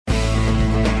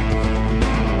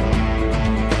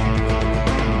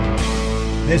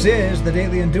This is the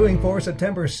Daily Undoing for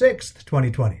September 6th,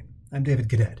 2020. I'm David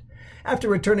Cadet. After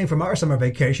returning from our summer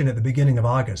vacation at the beginning of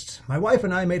August, my wife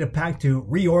and I made a pact to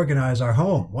reorganize our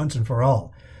home once and for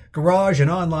all. Garage and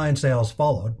online sales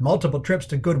followed. Multiple trips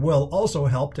to Goodwill also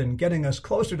helped in getting us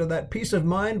closer to that peace of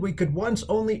mind we could once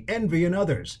only envy in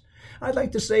others. I'd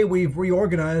like to say we've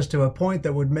reorganized to a point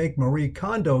that would make Marie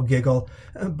Kondo giggle,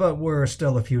 but we're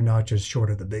still a few notches short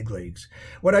of the big leagues.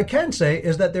 What I can say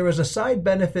is that there is a side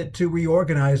benefit to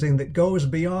reorganizing that goes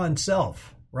beyond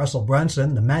self. Russell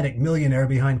Brunson, the manic millionaire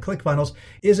behind ClickFunnels,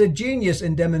 is a genius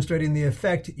in demonstrating the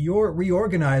effect your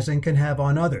reorganizing can have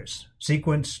on others.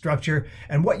 Sequence, structure,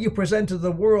 and what you present to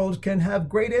the world can have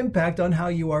great impact on how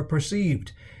you are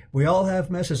perceived. We all have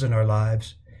messes in our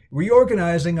lives.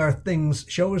 Reorganizing our things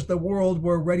shows the world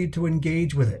we're ready to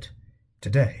engage with it.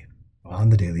 Today, on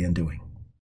the Daily Undoing.